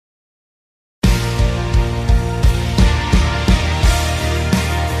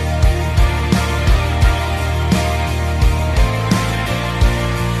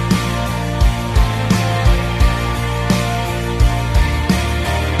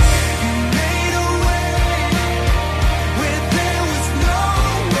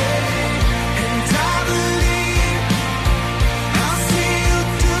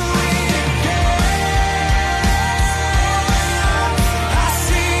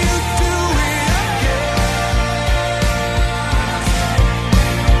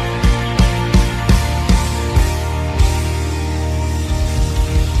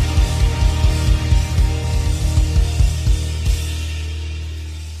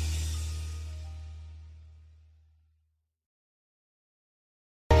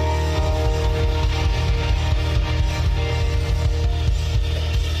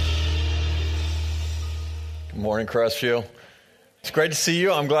morning, Crestview. It's great to see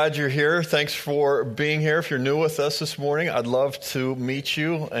you. I'm glad you're here. Thanks for being here. If you're new with us this morning, I'd love to meet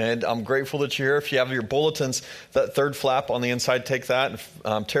you, and I'm grateful that you're here. If you have your bulletins, that third flap on the inside, take that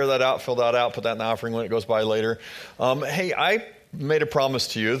and tear that out, fill that out, put that in the offering when it goes by later. Hey, I made a promise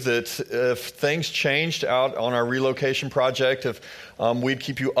to you that if things changed out on our relocation project, if we'd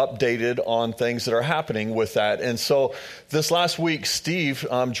keep you updated on things that are happening with that. And so this last week, Steve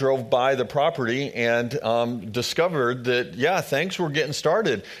drove by the property and discovered that, things were getting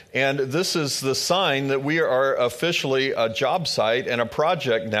started. And this is the sign that we are officially a job site and a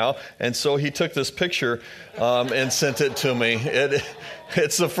project now. And so he took this picture and sent it to me.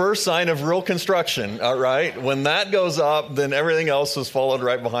 It's the first sign of real construction, all right? When that goes up, then everything else is followed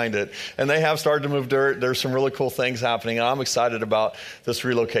right behind it. And they have started to move dirt. There's some really cool things happening. I'm excited about this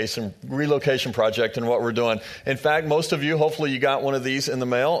relocation project and what we're doing. In fact, most of you, hopefully you got one of these in the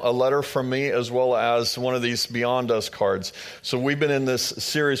mail, a letter from me, as well as one of these Beyond Us cards. So we've been in this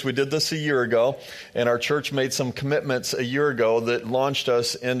series. We did this a year ago, and our church made some commitments a year ago that launched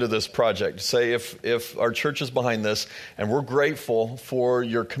us into this project. Say if our church is behind this, and we're grateful for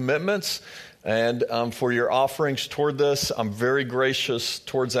your commitments and for your offerings toward this. I'm very gracious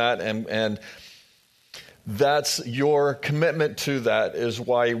towards that, and that's your commitment to that is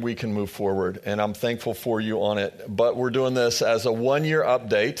why we can move forward, and I'm thankful for you on it. But we're doing this as a one-year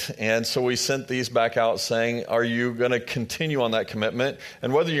update, and so we sent these back out saying, are you going to continue on that commitment?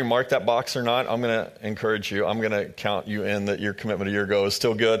 And whether you mark that box or not, I'm going to encourage you. I'm going to count you in that your commitment a year ago is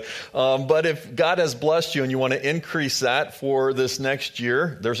still good. But if God has blessed you and you want to increase that for this next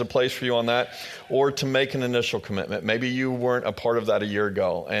year, there's a place for you on that, or to make an initial commitment. Maybe you weren't a part of that a year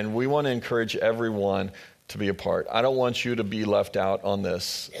ago, and we want to encourage everyone to be a part. I don't want you to be left out on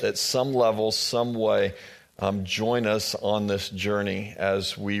this. At some level, some way, join us on this journey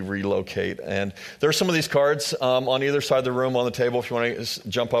as we relocate. And there are some of these cards on either side of the room on the table if you want to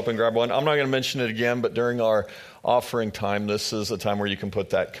jump up and grab one. I'm not going to mention it again, but during our offering time, this is a time where you can put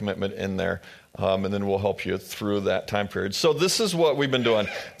that commitment in there. And then we'll help you through that time period. So this is what we've been doing,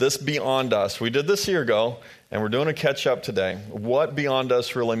 this Beyond Us. We did this a year ago, and we're doing a catch-up today, what Beyond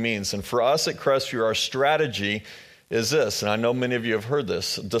Us really means. And for us at Crestview, our strategy is this, and I know many of you have heard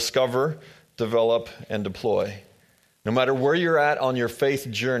this: discover, develop, and deploy. No matter where you're at on your faith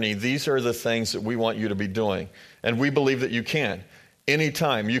journey, these are the things that we want you to be doing. And we believe that you can.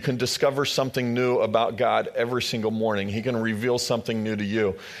 Anytime you can discover something new about God every single morning. He can reveal something new to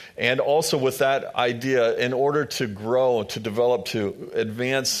you. And also with that idea, in order to grow, to develop, to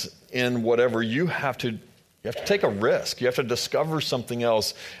advance in whatever, you have to take a risk. You have to discover something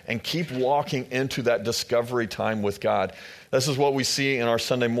else and keep walking into that discovery time with God. This is what we see in our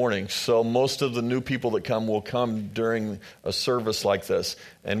Sunday mornings. So most of the new people that come will come during a service like this.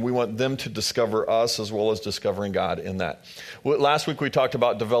 And we want them to discover us as well as discovering God in that. Last week we talked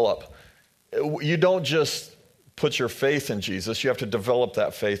about develop. You don't just put your faith in Jesus. You have to develop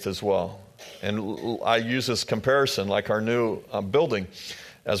that faith as well. And I use this comparison like our new building.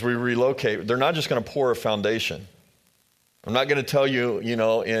 As we relocate, they're not just going to pour a foundation. I'm not going to tell you,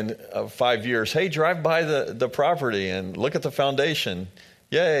 in 5 years, hey, drive by the property and look at the foundation.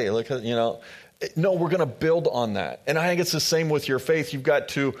 Yay, look at, No, we're going to build on that. And I think it's the same with your faith. You've got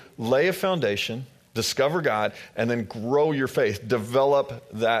to lay a foundation, discover God, and then grow your faith. Develop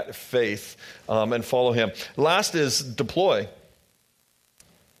that faith and follow Him. Last is deploy.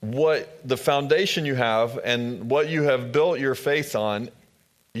 What the foundation you have and what you have built your faith on,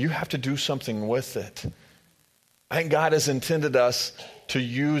 you have to do something with it. I think God has intended us to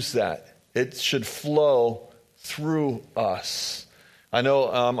use that. It should flow through us. I know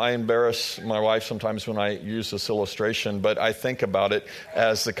I embarrass my wife sometimes when I use this illustration, but I think about it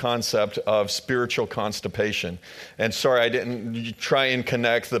as the concept of spiritual constipation. And sorry, I didn't try and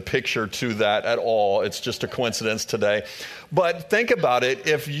connect the picture to that at all. It's just a coincidence today. But think about it.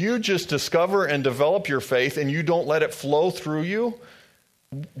 If you just discover and develop your faith and you don't let it flow through you,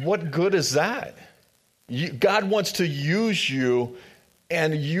 what good is that? God wants to use you,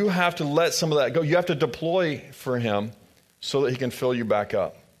 and you have to let some of that go. You have to deploy for Him so that He can fill you back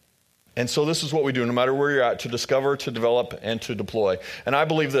up. And so this is what we do, no matter where you're at, to discover, to develop, and to deploy. And I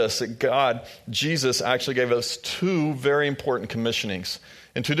believe this, that Jesus actually gave us two very important commissionings.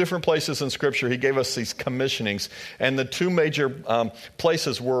 In two different places in Scripture, He gave us these commissionings. And the two major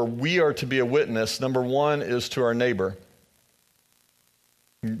places where we are to be a witness, number one is to our neighbor.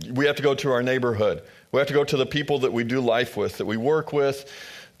 We have to go to our neighborhood. We have to go to the people that we do life with, that we work with,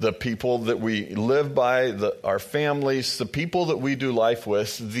 the people that we live by, our families, the people that we do life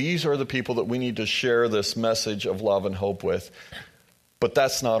with. These are the people that we need to share this message of love and hope with. But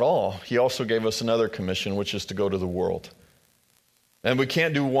that's not all. He also gave us another commission, which is to go to the world. And we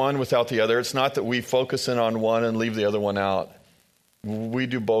can't do one without the other. It's not that we focus in on one and leave the other one out. We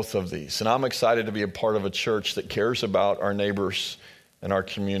do both of these. And I'm excited to be a part of a church that cares about our neighbors and our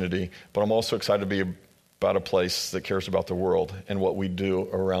community. But I'm also excited to be about a place that cares about the world and what we do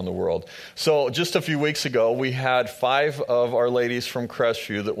around the world. So just a few weeks ago, we had 5 of our ladies from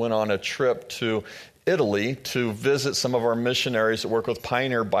Crestview that went on a trip to Italy to visit some of our missionaries that work with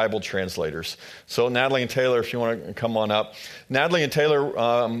Pioneer Bible translators. So Natalie and Taylor, if you want to come on up. Natalie and Taylor,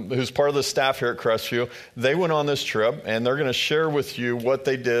 who's part of the staff here at Crestview, they went on this trip, and they're going to share with you what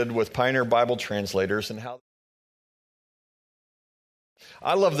they did with Pioneer Bible translators and how.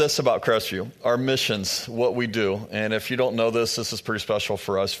 I love this about Crestview, our missions, what we do. And if you don't know this, this is pretty special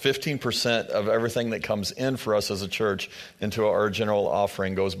for us. 15% of everything that comes in for us as a church into our general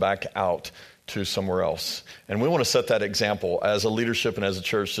offering goes back out to somewhere else. And we want to set that example as a leadership and as a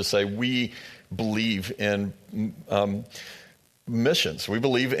church to say we believe in missions. We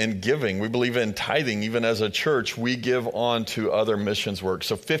believe in giving. We believe in tithing. Even as a church, we give on to other missions work.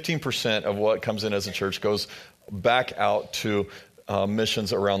 So 15% of what comes in as a church goes back out to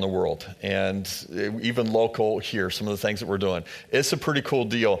missions around the world, and even local here, some of the things that we're doing. It's a pretty cool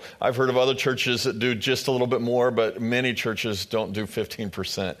deal. I've heard of other churches that do just a little bit more, but many churches don't do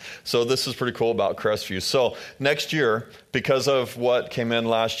 15%. So this is pretty cool about Crestview. So next year, because of what came in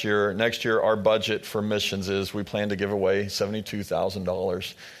last year, next year our budget for missions is we plan to give away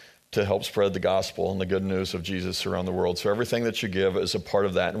 $72,000 to help spread the gospel and the good news of Jesus around the world. So everything that you give is a part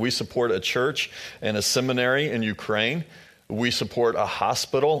of that. And we support a church and a seminary in Ukraine. We support a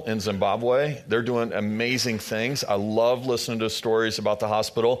hospital in Zimbabwe. They're doing amazing things. I love listening to stories about the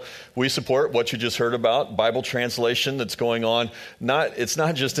hospital. We support what you just heard about, Bible translation that's going on. It's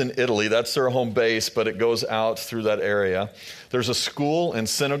not just in Italy. That's their home base, but it goes out through that area. There's a school in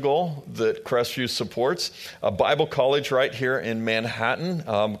Senegal that Crestview supports, a Bible college right here in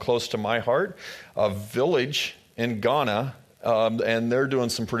Manhattan, close to my heart, a village in Ghana, and they're doing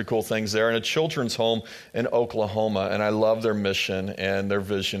some pretty cool things there, and a children's home in Oklahoma. And I love their mission and their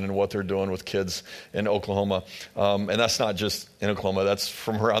vision and what they're doing with kids in Oklahoma. And that's not just in Oklahoma, that's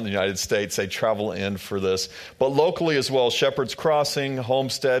from around the United States. They travel in for this. But locally as well, Shepherd's Crossing,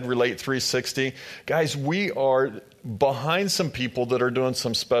 Homestead, Relate 360. Guys, we are behind some people that are doing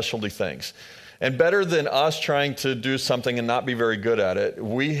some specialty things. And better than us trying to do something and not be very good at it,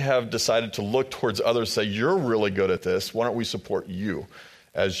 we have decided to look towards others and say, you're really good at this. Why don't we support you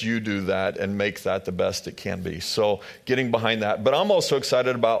as you do that and make that the best it can be? So getting behind that. But I'm also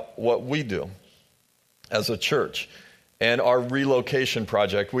excited about what we do as a church. And our relocation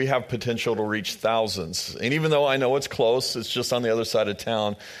project, we have potential to reach thousands. And even though I know it's close, it's just on the other side of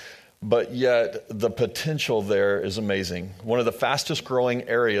town, but yet the potential there is amazing. One of the fastest growing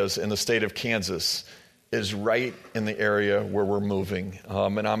areas in the state of Kansas is right in the area where we're moving.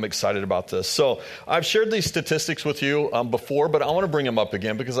 And I'm excited about this. So I've shared these statistics with you before, but I want to bring them up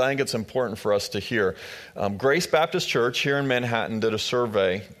again because I think it's important for us to hear. Grace Baptist Church here in Manhattan did a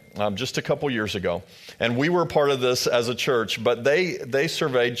survey just a couple years ago. And we were part of this as a church, but they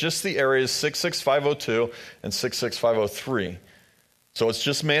surveyed just the areas 66502 and 66503. So it's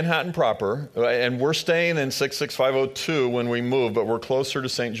just Manhattan proper, and we're staying in 66502 when we move, but we're closer to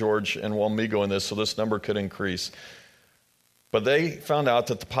St. George and Wamego in this, so this number could increase. But they found out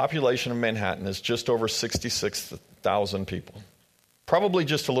that the population of Manhattan is just over 66,000 people. Probably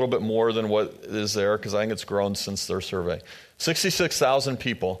just a little bit more than what is there, because I think it's grown since their survey. 66,000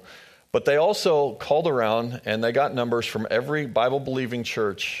 people. But they also called around, and they got numbers from every Bible-believing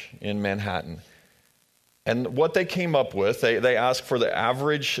church in Manhattan. And what they came up with, they asked for the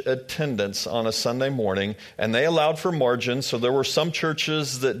average attendance on a Sunday morning, and they allowed for margins. So there were some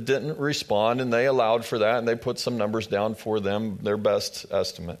churches that didn't respond, and they allowed for that, and they put some numbers down for them, their best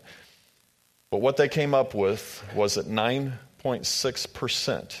estimate. But what they came up with was that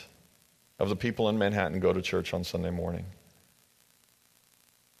 9.6% of the people in Manhattan go to church on Sunday morning.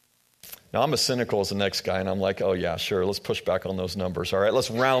 Now, I'm as cynical as the next guy, and I'm like, oh, yeah, sure, let's push back on those numbers. All right,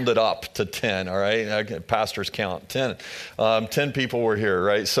 let's round it up to 10, all right? Pastors count 10. 10 people were here,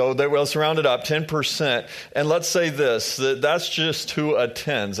 right? So let's round it up, 10%. And let's say this, that's just who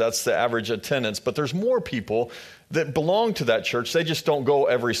attends. That's the average attendance. But there's more people that belong to that church. They just don't go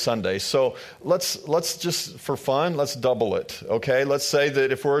every Sunday. So let's just, for fun, let's double it, okay? Let's say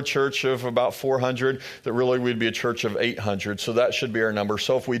that if we're a church of about 400, that really we'd be a church of 800. So that should be our number.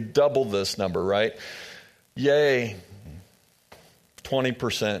 So if we double this number, right? Yay,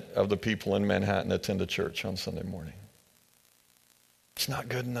 20% of the people in Manhattan attend a church on Sunday morning. It's not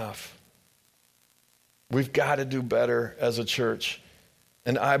good enough. We've got to do better as a church.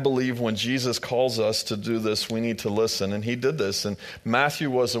 And I believe when Jesus calls us to do this, we need to listen. And he did this. And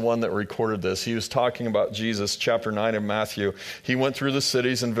Matthew was the one that recorded this. He was talking about Jesus, chapter 9 of Matthew. He went through the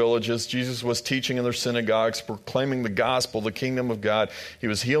cities and villages. Jesus was teaching in their synagogues, proclaiming the gospel, the kingdom of God. He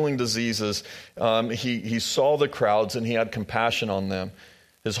was healing diseases. He saw the crowds and he had compassion on them.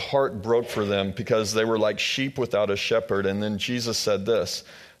 His heart broke for them because they were like sheep without a shepherd. And then Jesus said this,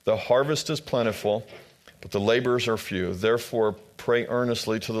 "The harvest is plentiful, but the laborers are few. Therefore, pray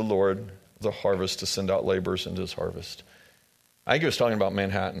earnestly to the Lord of the harvest to send out laborers into his harvest." I think he was talking about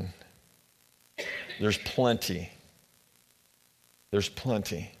Manhattan. There's plenty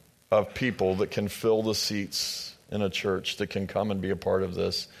of people that can fill the seats in a church that can come and be a part of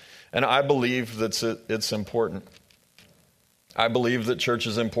this. And I believe that it's important. I believe that church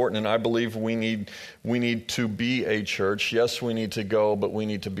is important, and I believe we need to be a church. Yes, we need to go, but we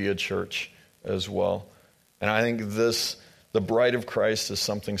need to be a church as well. And I think the bride of Christ is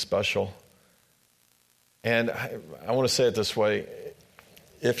something special. And I want to say it this way.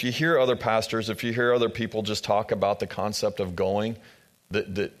 If you hear other pastors, if you hear other people just talk about the concept of going,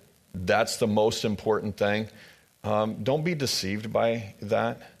 that's the most important thing, don't be deceived by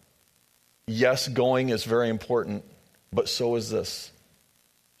that. Yes, going is very important, but so is this.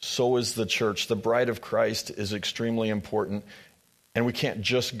 So is the church. The bride of Christ is extremely important. And we can't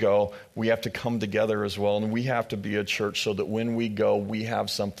just go. We have to come together as well. And we have to be a church so that when we go, we have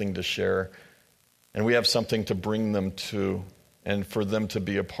something to share. And we have something to bring them to and for them to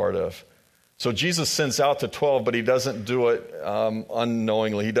be a part of. So Jesus sends out the 12, but he doesn't do it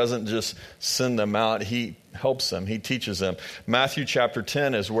unknowingly. He doesn't just send them out. He helps them. He teaches them. Matthew chapter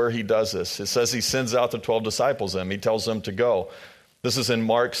 10 is where he does this. It says he sends out the 12 disciples. He tells them to go. This is in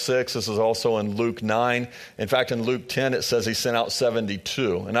Mark 6. This is also in Luke 9. In fact, in Luke 10, it says he sent out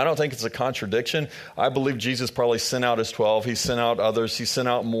 72. And I don't think it's a contradiction. I believe Jesus probably sent out his 12. He sent out others. He sent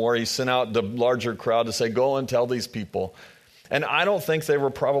out more. He sent out the larger crowd to say, go and tell these people. And I don't think they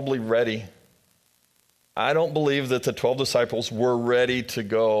were probably ready. I don't believe that the 12 disciples were ready to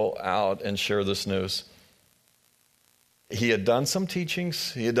go out and share this news. He had done some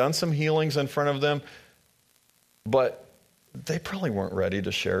teachings. He had done some healings in front of them. But they probably weren't ready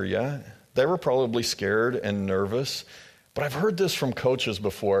to share yet. They were probably scared and nervous. But I've heard this from coaches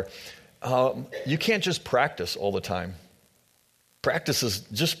before. You can't just practice all the time.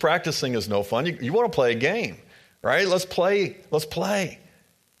 Practicing is no fun. You want to play a game, right? Let's play.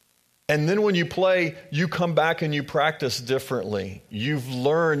 And then when you play, you come back and you practice differently. You've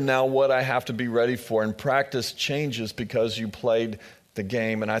learned now what I have to be ready for. And practice changes because you played the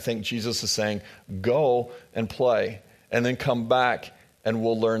game. And I think Jesus is saying, go and play. And then come back and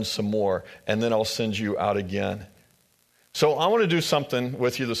we'll learn some more. And then I'll send you out again. So I want to do something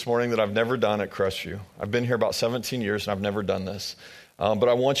with you this morning that I've never done at Crestview. I've been here about 17 years and I've never done this. But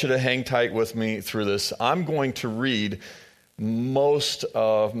I want you to hang tight with me through this. I'm going to read most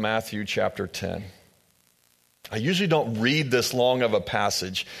of Matthew chapter 10. I usually don't read this long of a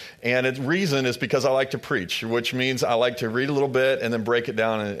passage, and the reason is because I like to preach, which means I like to read a little bit and then break it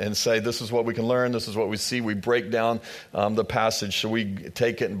down and say, this is what we can learn, this is what we see. We break down the passage, so we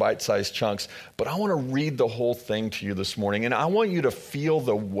take it in bite-sized chunks. But I want to read the whole thing to you this morning, and I want you to feel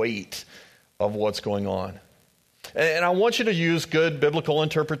the weight of what's going on. And I want you to use good biblical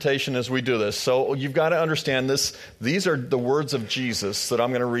interpretation as we do this. So you've got to understand this. These are the words of Jesus that I'm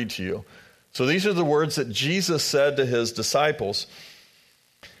going to read to you. So these are the words that Jesus said to his disciples.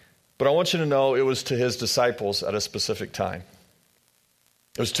 But I want you to know it was to his disciples at a specific time.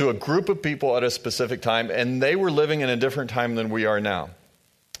 It was to a group of people at a specific time, and they were living in a different time than we are now.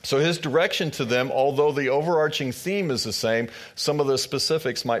 So his direction to them, although the overarching theme is the same, some of the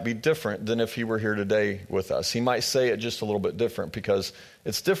specifics might be different than if he were here today with us. He might say it just a little bit different because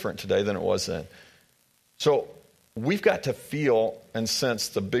it's different today than it was then. So we've got to feel and sense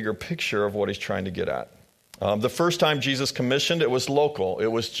the bigger picture of what he's trying to get at. The first time Jesus commissioned, it was local. It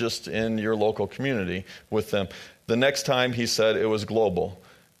was just in your local community with them. The next time he said it was global.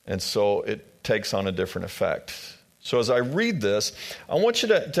 And so it takes on a different effect. So as I read this, I want you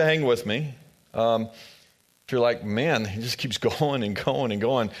to hang with me. If you're like, man, he just keeps going and going and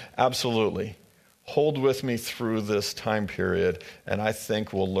going, absolutely. Hold with me through this time period, and I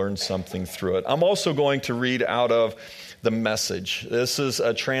think we'll learn something through it. I'm also going to read out of the Message. This is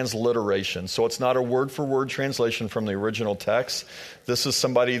a transliteration, so it's not a word-for-word translation from the original text. This is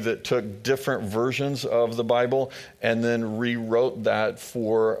somebody that took different versions of the Bible and then rewrote that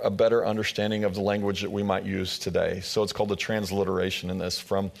for a better understanding of the language that we might use today. So it's called a transliteration in this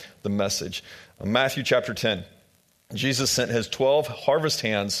from the Message. Matthew chapter 10. Jesus sent his 12 harvest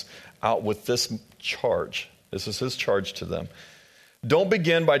hands out with this charge. This is his charge to them. Don't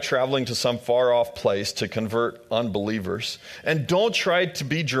begin by traveling to some far-off place to convert unbelievers. And don't try to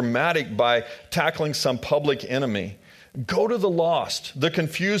be dramatic by tackling some public enemy. Go to the lost, the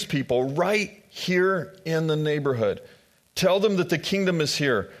confused people right here in the neighborhood. Tell them that the kingdom is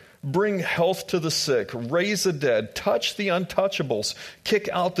here. Bring health to the sick, raise the dead, touch the untouchables, kick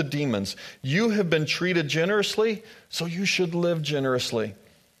out the demons. You have been treated generously, so you should live generously.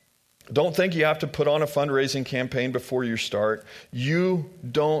 Don't think you have to put on a fundraising campaign before you start. You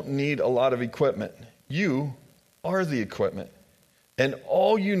don't need a lot of equipment. You are the equipment. And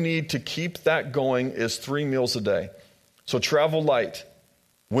all you need to keep that going is 3 meals a day. So travel light.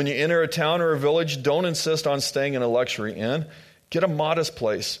 When you enter a town or a village, don't insist on staying in a luxury inn. Get a modest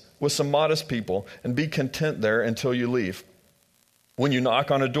place with some modest people and be content there until you leave. When you knock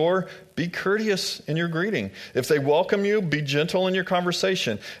on a door, be courteous in your greeting. If they welcome you, be gentle in your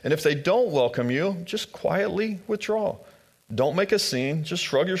conversation. And if they don't welcome you, just quietly withdraw. Don't make a scene, just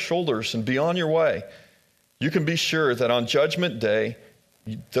shrug your shoulders and be on your way. You can be sure that on Judgment Day,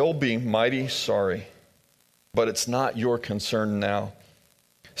 they'll be mighty sorry. But it's not your concern now.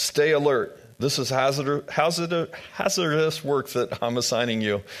 Stay alert. This is hazardous work that I'm assigning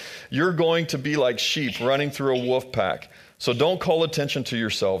you. You're going to be like sheep running through a wolf pack. So don't call attention to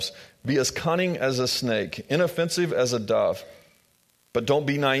yourselves. Be as cunning as a snake, inoffensive as a dove. But don't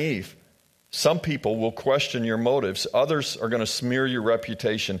be naive. Some people will question your motives. Others are going to smear your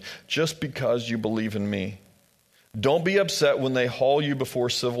reputation just because you believe in me. Don't be upset when they haul you before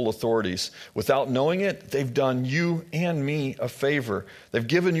civil authorities. Without knowing it, they've done you and me a favor. They've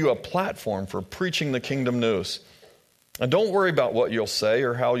given you a platform for preaching the kingdom news. And don't worry about what you'll say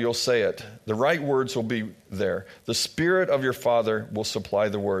or how you'll say it. The right words will be there. The Spirit of your Father will supply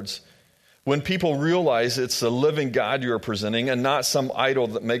the words. When people realize it's the living God you are presenting and not some idol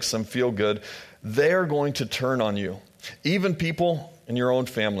that makes them feel good, they are going to turn on you. Even people in your own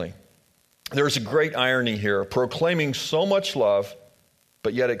family. There's a great irony here, proclaiming so much love,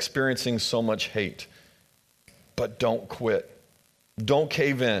 but yet experiencing so much hate. But don't quit. Don't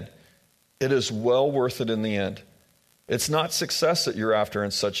cave in. It is well worth it in the end. It's not success that you're after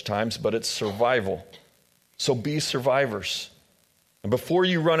in such times, but it's survival. So be survivors. And before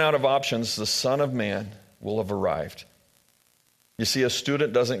you run out of options, the Son of Man will have arrived. You see, a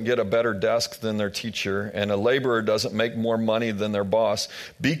student doesn't get a better desk than their teacher, and a laborer doesn't make more money than their boss.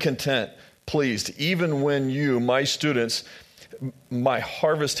 Be content, pleased, even when you, my students, my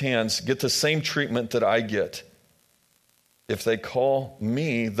harvest hands, get the same treatment that I get. If they call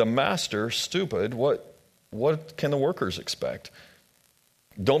me, the master, stupid, what can the workers expect?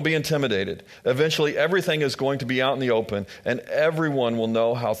 Don't be intimidated. Eventually, everything is going to be out in the open, and everyone will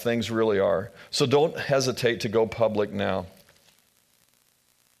know how things really are. So don't hesitate to go public now.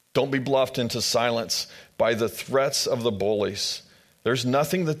 Don't be bluffed into silence by the threats of the bullies. There's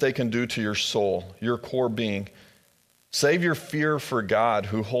nothing that they can do to your soul, your core being. Save your fear for God,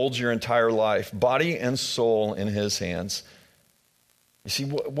 who holds your entire life, body and soul, in his hands. You see,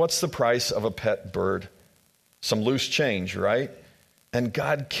 what's the price of a pet bird? Some loose change, right? And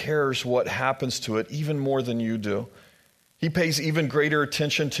God cares what happens to it even more than you do. He pays even greater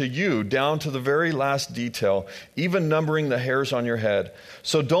attention to you, down to the very last detail, even numbering the hairs on your head.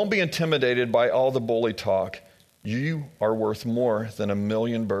 So don't be intimidated by all the bully talk. You are worth more than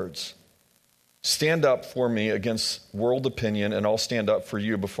 1,000,000 birds. Stand up for me against world opinion, and I'll stand up for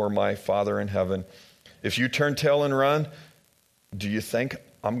you before my Father in heaven. If you turn tail and run, do you think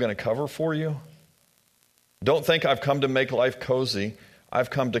I'm going to cover for you? Don't think I've come to make life cozy.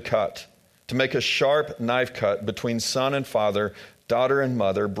 I've come to cut, to make a sharp knife cut between son and father, daughter and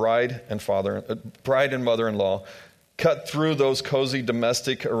mother, bride and mother-in-law. Cut through those cozy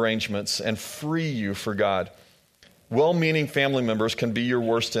domestic arrangements and free you for God. Well-meaning family members can be your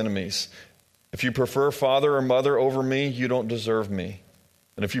worst enemies. If you prefer father or mother over me, you don't deserve me.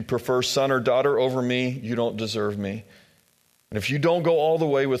 And if you prefer son or daughter over me, you don't deserve me. And if you don't go all the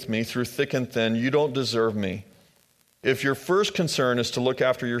way with me through thick and thin, you don't deserve me. If your first concern is to look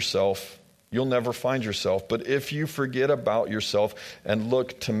after yourself, you'll never find yourself. But if you forget about yourself and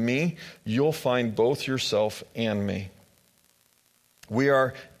look to me, you'll find both yourself and me. We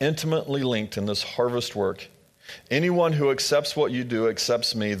are intimately linked in this harvest work. Anyone who accepts what you do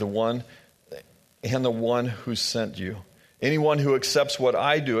accepts me, the one who sent you. Anyone who accepts what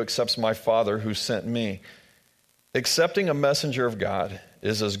I do accepts my Father who sent me. Accepting a messenger of God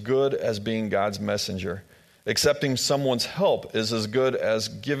is as good as being God's messenger. Accepting someone's help is as good as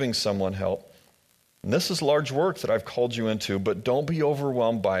giving someone help. And this is large work that I've called you into, but don't be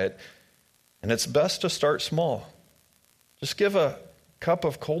overwhelmed by it. And it's best to start small. Just give a cup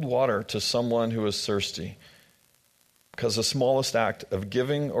of cold water to someone who is thirsty. because the smallest act of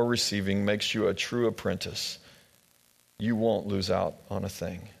giving or receiving makes you a true apprentice. You won't lose out on a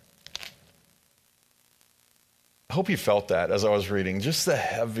thing. I hope you felt that as I was reading, just the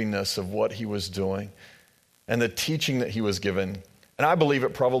heaviness of what he was doing and the teaching that he was given. And I believe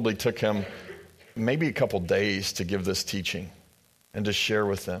it probably took him maybe a couple days to give this teaching and to share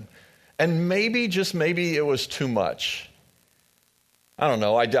with them. And maybe, just maybe, it was too much. I don't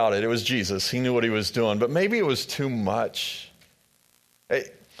know. I doubt it. It was Jesus. He knew what he was doing. But maybe it was too much. Hey,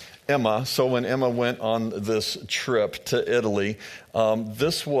 Emma, so when Emma went on this trip to Italy,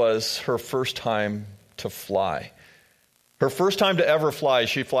 this was her first time to fly. Her first time to ever fly.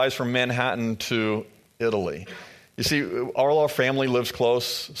 She flies from Manhattan to Italy. You see, all our family lives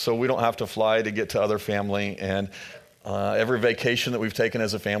close, so we don't have to fly to get to other family. And every vacation that we've taken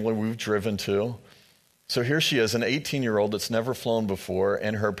as a family, we've driven to. So here she is, an 18-year-old that's never flown before,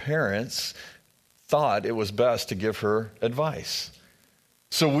 and her parents thought it was best to give her advice.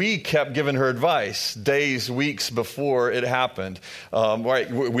 So we kept giving her advice days, weeks before it happened.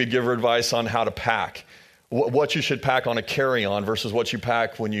 We'd give her advice on how to pack, what you should pack on a carry-on versus what you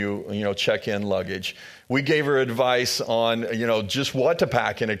pack when you check in luggage. We gave her advice on, just what to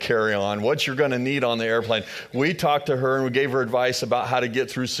pack in a carry-on, what you're going to need on the airplane. We talked to her and we gave her advice about how to get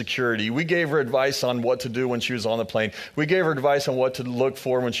through security. We gave her advice on what to do when she was on the plane. We gave her advice on what to look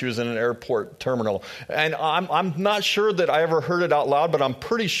for when she was in an airport terminal. And I'm not sure that I ever heard it out loud, but I'm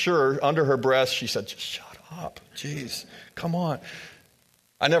pretty sure under her breath she said, just shut up. Jeez, come on.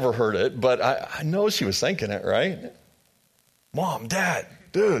 I never heard it, but I know she was thinking it, right? Mom, Dad,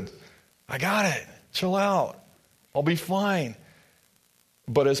 dude, I got it. Chill out. I'll be fine.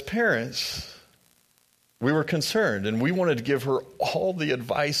 But as parents, we were concerned, and we wanted to give her all the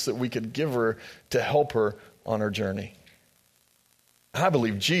advice that we could give her to help her on her journey. I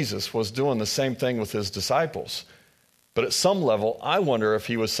believe Jesus was doing the same thing with his disciples. But at some level, I wonder if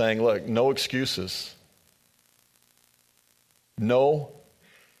he was saying, look, no excuses. No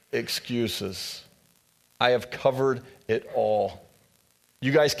excuses. I have covered it all.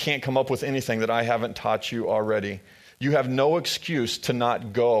 You guys can't come up with anything that I haven't taught you already. You have no excuse to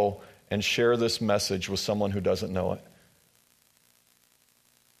not go and share this message with someone who doesn't know it.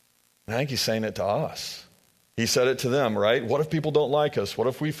 And I think he's saying it to us. He said it to them, right? What if people don't like us? What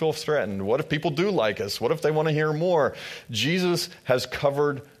if we feel threatened? What if people do like us? What if they want to hear more? Jesus has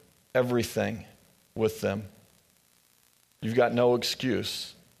covered everything with them. You've got no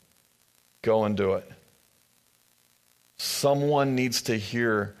excuse. Go and do it. Someone needs to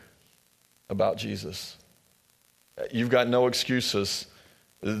hear about Jesus. You've got no excuses.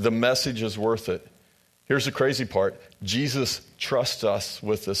 The message is worth it. Here's the crazy part. Jesus trusts us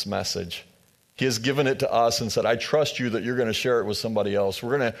with this message. He has given it to us and said, I trust you that you're going to share it with somebody else.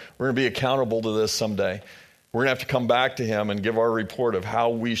 We're going to be accountable to this someday. We're going to have to come back to him and give our report of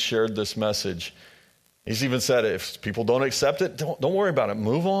how we shared this message. He's even said, if people don't accept it, don't worry about it.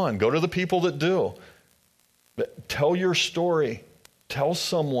 Move on. Go to the people that do. But tell your story. Tell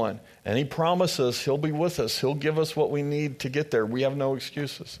someone. And he promises he'll be with us. He'll give us what we need to get there. We have no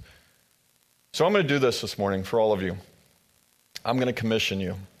excuses. So I'm going to do this morning for all of you. I'm going to commission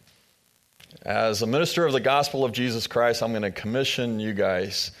you. As a minister of the gospel of Jesus Christ, I'm going to commission you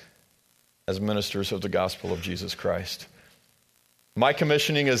guys as ministers of the gospel of Jesus Christ. My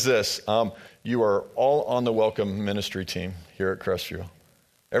commissioning is this. You are all on the welcome ministry team here at Crestview.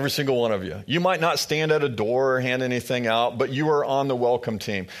 Every single one of you. You might not stand at a door or hand anything out, but you are on the welcome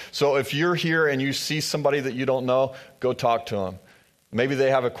team. So if you're here and you see somebody that you don't know, go talk to them. Maybe they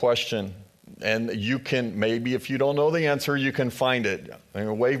have a question, and you can, maybe if you don't know the answer, you can find it.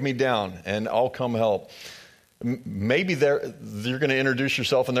 Wave me down, and I'll come help. Maybe you're going to introduce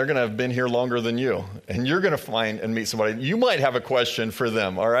yourself, and they're going to have been here longer than you, and you're going to find and meet somebody. You might have a question for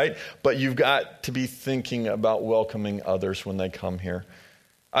them, all right? But you've got to be thinking about welcoming others when they come here.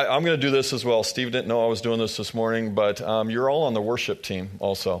 I'm going to do this as well. Steve didn't know I was doing this morning, but you're all on the worship team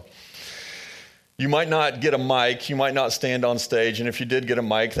also. You might not get a mic. You might not stand on stage. And if you did get a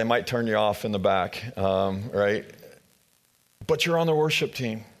mic, they might turn you off in the back, right? But you're on the worship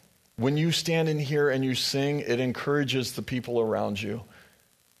team. When you stand in here and you sing, it encourages the people around you.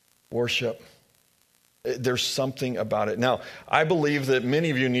 Worship. There's something about it. Now, I believe that many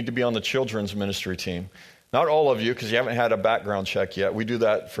of you need to be on the children's ministry team. Not all of you, because you haven't had a background check yet. We do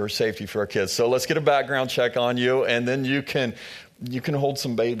that for safety for our kids. So let's get a background check on you, and then you can hold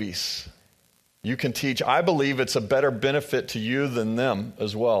some babies. You can teach. I believe it's a better benefit to you than them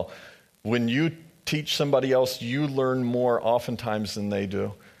as well. When you teach somebody else, you learn more oftentimes than they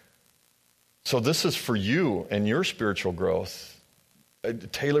do. So this is for you and your spiritual growth.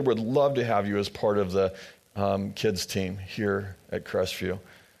 Taylor would love to have you as part of the kids team here at Crestview.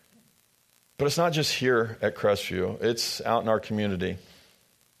 But it's not just here at Crestview. It's out in our community.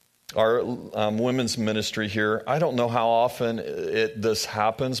 Our women's ministry here, I don't know how often this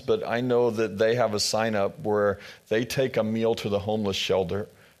happens, but I know that they have a sign up where they take a meal to the homeless shelter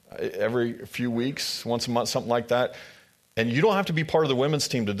every few weeks, once a month, something like that. And you don't have to be part of the women's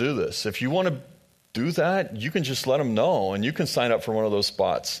team to do this. If you want to do that, you can just let them know, and you can sign up for one of those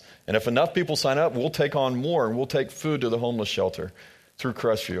spots. And if enough people sign up, we'll take on more, and we'll take food to the homeless shelter through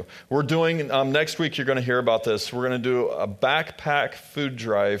Crestview. We're doing, next week you're going to hear about this, we're going to do a backpack food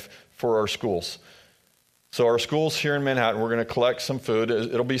drive for our schools. So our schools here in Manhattan, we're going to collect some food.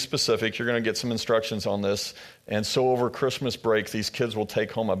 It'll be specific. You're going to get some instructions on this. And so over Christmas break, these kids will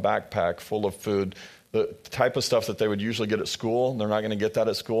take home a backpack full of food, the type of stuff that they would usually get at school. They're not going to get that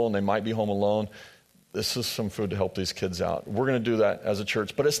at school, and they might be home alone. This is some food to help these kids out. We're going to do that as a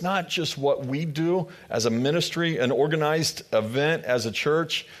church. But it's not just what we do as a ministry, an organized event as a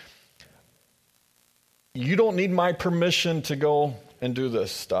church. You don't need my permission to go and do this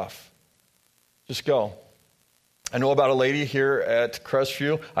stuff. Just go. I know about a lady here at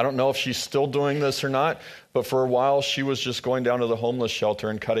Crestview. I don't know if she's still doing this or not, but for a while she was just going down to the homeless shelter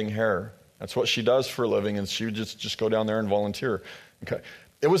and cutting hair. That's what she does for a living, and she would just go down there and volunteer. Okay.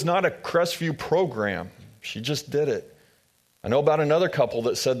 It was not a Crestview program. She just did it. I know about another couple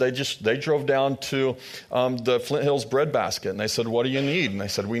that said they drove down to the Flint Hills Bread Basket, and they said, "What do you need?" And they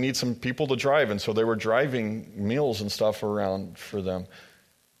said, "We need some people to drive." And so they were driving meals and stuff around for them.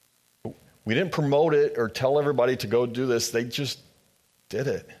 We didn't promote it or tell everybody to go do this. They just did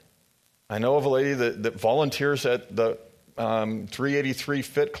it. I know of a lady that volunteers at the 383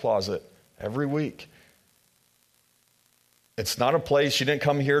 Fit Closet every week. It's not a place, you didn't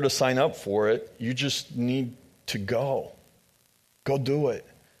come here to sign up for it. You just need to go. Go do it.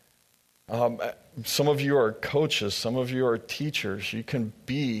 Some of you are coaches. Some of you are teachers. You can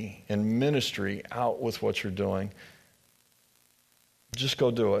be in ministry out with what you're doing. Just go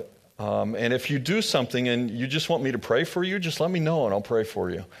do it. And if you do something and you just want me to pray for you, just let me know and I'll pray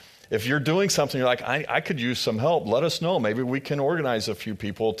for you. If you're doing something, you're like, I could use some help, let us know. Maybe we can organize a few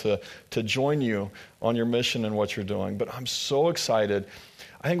people to join you on your mission and what you're doing. But I'm so excited.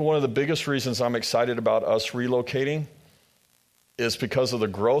 I think one of the biggest reasons I'm excited about us relocating is because of the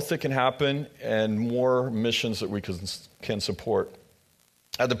growth that can happen and more missions that we can support.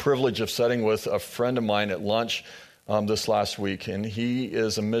 I had the privilege of sitting with a friend of mine at lunch this last week, and he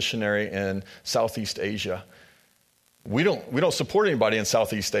is a missionary in Southeast Asia. We don't support anybody in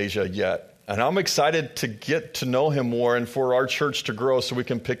Southeast Asia yet, and I'm excited to get to know him more and for our church to grow so we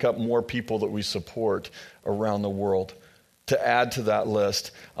can pick up more people that we support around the world to add to that list.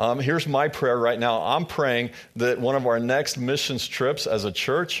 Here's my prayer right now. I'm praying that one of our next missions trips as a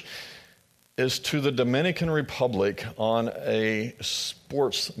church is to the Dominican Republic on a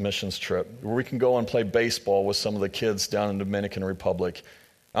sports missions trip where we can go and play baseball with some of the kids down in the Dominican Republic.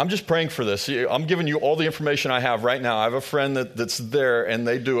 I'm just praying for this. I'm giving you all the information I have right now. I have a friend that's there, and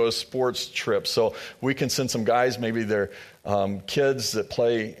they do a sports trip. So we can send some guys, maybe they're kids that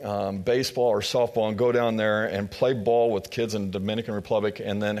play baseball or softball, and go down there and play ball with kids in the Dominican Republic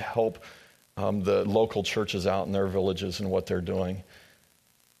and then help the local churches out in their villages and what they're doing.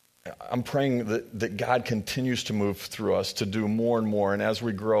 I'm praying that God continues to move through us to do more and more. And as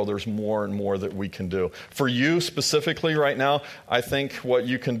we grow, there's more and more that we can do. For you specifically right now, I think what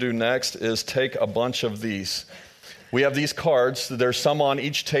you can do next is take a bunch of these. We have these cards. There's some on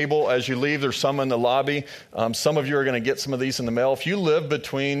each table as you leave. There's some in the lobby. Some of you are going to get some of these in the mail. If you live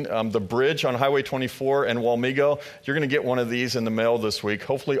between the bridge on Highway 24 and Walmigo, you're going to get one of these in the mail this week.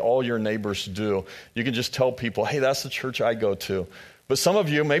 Hopefully all your neighbors do. You can just tell people, hey, that's the church I go to. But some of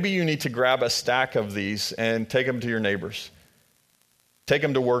you, maybe you need to grab a stack of these and take them to your neighbors. Take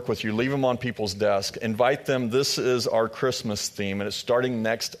them to work with you. Leave them on people's desk. Invite them. This is our Christmas theme, and it's starting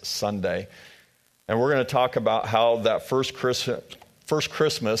next Sunday. And we're going to talk about how that first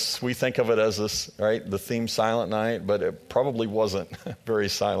Christmas, we think of it as this, right, the theme Silent Night, but it probably wasn't very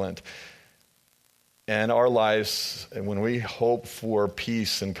silent. And our lives, when we hope for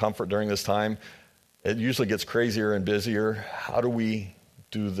peace and comfort during this time, it usually gets crazier and busier. How do we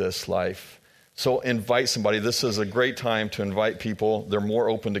do this life? So invite somebody. This is a great time to invite people. They're more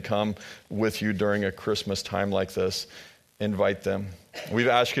open to come with you during a Christmas time like this. Invite them. We've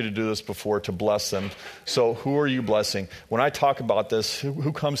asked you to do this before, to bless them. So who are you blessing? When I talk about this,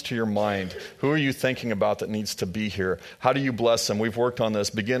 who comes to your mind? Who are you thinking about that needs to be here? How do you bless them? We've worked on this.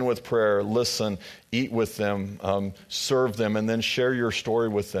 Begin with prayer, listen, eat with them, serve them, and then share your story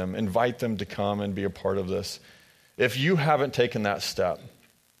with them. Invite them to come and be a part of this. If you haven't taken that step,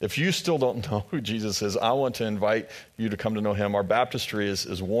 If you still don't know who Jesus is, I want to invite you to come to know him. Our baptistry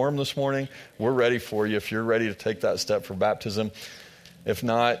is warm this morning. We're ready for you if you're ready to take that step for baptism. If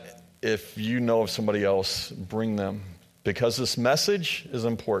not, if you know of somebody else, bring them. Because this message is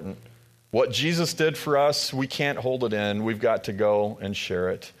important. What Jesus did for us, we can't hold it in. We've got to go and share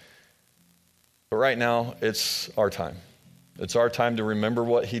it. But right now, it's our time. It's our time to remember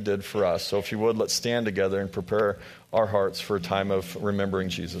what he did for us. So if you would, let's stand together and prepare our hearts for a time of remembering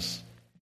Jesus.